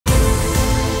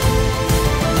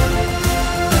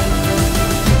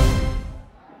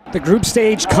The group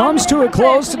stage comes to a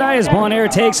close tonight as Bonaire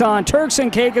takes on Turks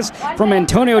and Caicos from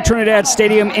Antonio Trinidad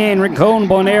Stadium in Rincon,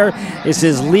 Bonaire. This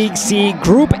is League C,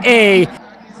 Group A.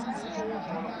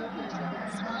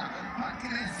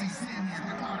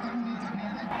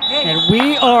 And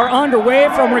we are underway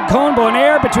from Rincon,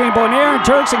 Bonaire, between Bonaire and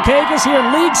Turks and Caicos here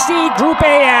in League C, Group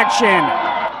A action.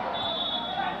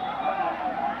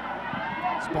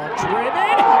 This ball driven,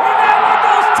 and that one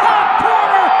goes top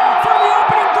corner for the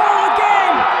opening goal of the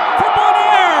game for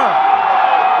Bonaire.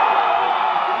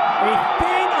 A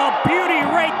thing of beauty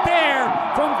right there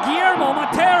from Guillermo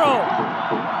Montero.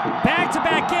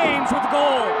 Back-to-back games with the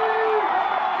goal.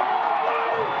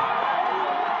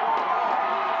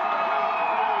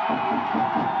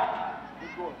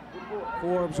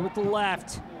 Forbes with the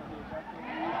left.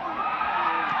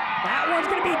 That one's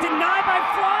going to be denied by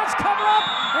Franz. Cover up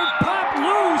and pop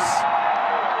loose.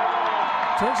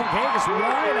 Turks and Caicos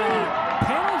right on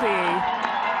penalty.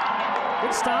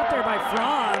 Good stop there by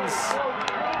Franz.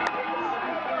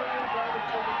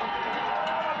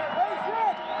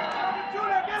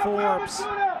 Forbes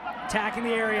attacking the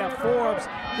area. Forbes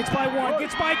gets by one,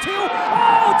 gets by two.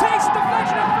 Oh, takes the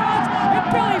deflection of Franz, and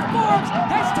Billy Forbes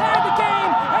has tied the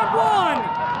game and won.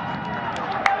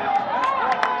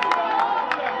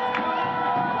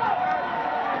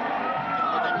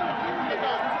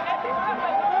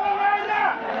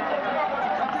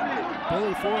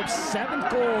 Billy Forbes' 7th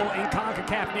goal in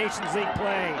Concacaf Nations League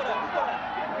play.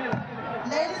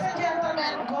 Ladies and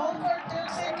gentlemen, goal for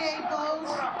Turks and Caicos,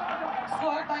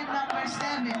 scored by number 7.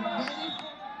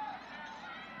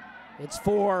 It's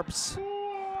Forbes.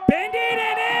 Bending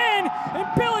it in, and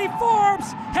Billy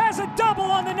Forbes has a double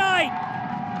on the night.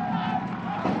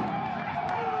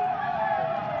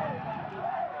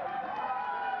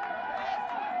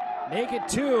 Make it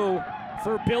 2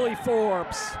 for Billy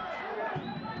Forbes.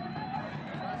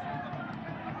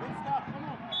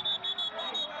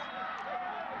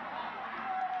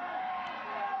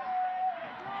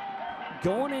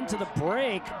 Going into the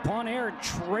break, Bonaire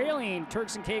trailing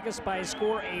Turks and Caicos by a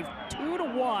score of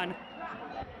 2-1.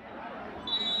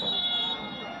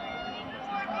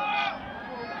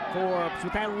 Forbes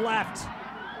with that left.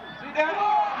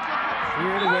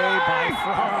 Cleared away by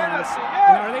Franz.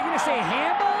 And are they going to say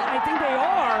handball? I think they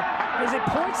are, as it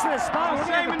points to the spot. We're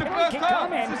going to have a penalty kick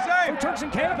coming for Turks and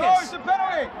Caicos.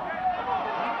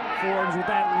 Forbes with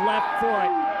that left foot.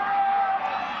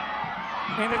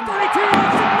 And the 32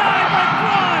 runs denied by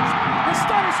Franz. The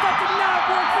stutter step did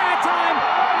not work that time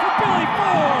for Billy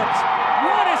Forbes.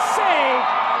 What a save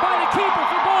by the keeper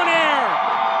for Bonaire.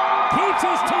 Keeps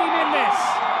his team in this.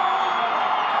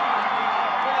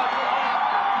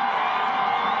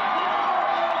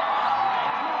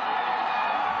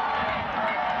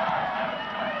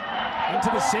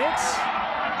 Into the 6.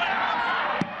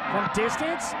 From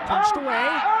distance, punched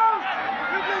away.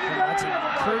 Let's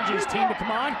encourage his team to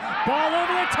come on. Ball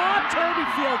over the top.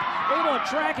 Turbyfield able to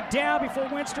track it down before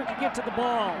Winster could get to the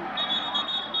ball.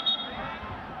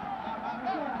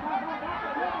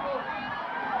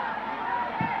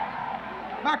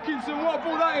 Atkinson, what a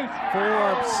ball that is!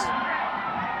 Forbes.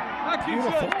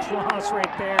 Atkinson. Beautiful cross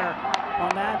right there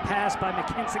on that pass by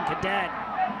McKinson Cadet.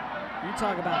 You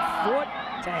talk about foot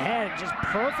to head, just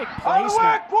perfect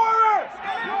placement.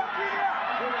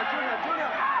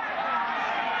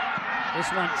 This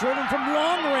one driven from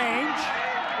long range.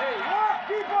 Hey,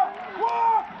 walk, keeper,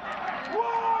 walk,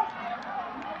 walk.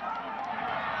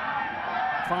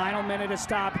 Final minute of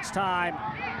stoppage time.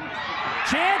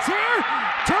 Chance here.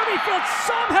 Turbyfield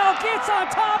somehow gets on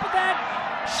top of that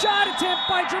shot attempt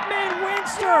by Jermaine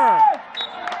Winster.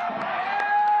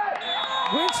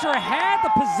 Winster had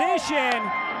the position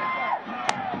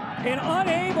and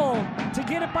unable to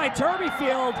get it by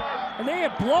Turbyfield, and they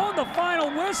had blown the final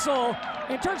whistle,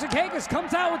 and Turks and Caicos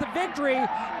comes out with a victory,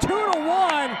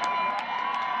 2-1.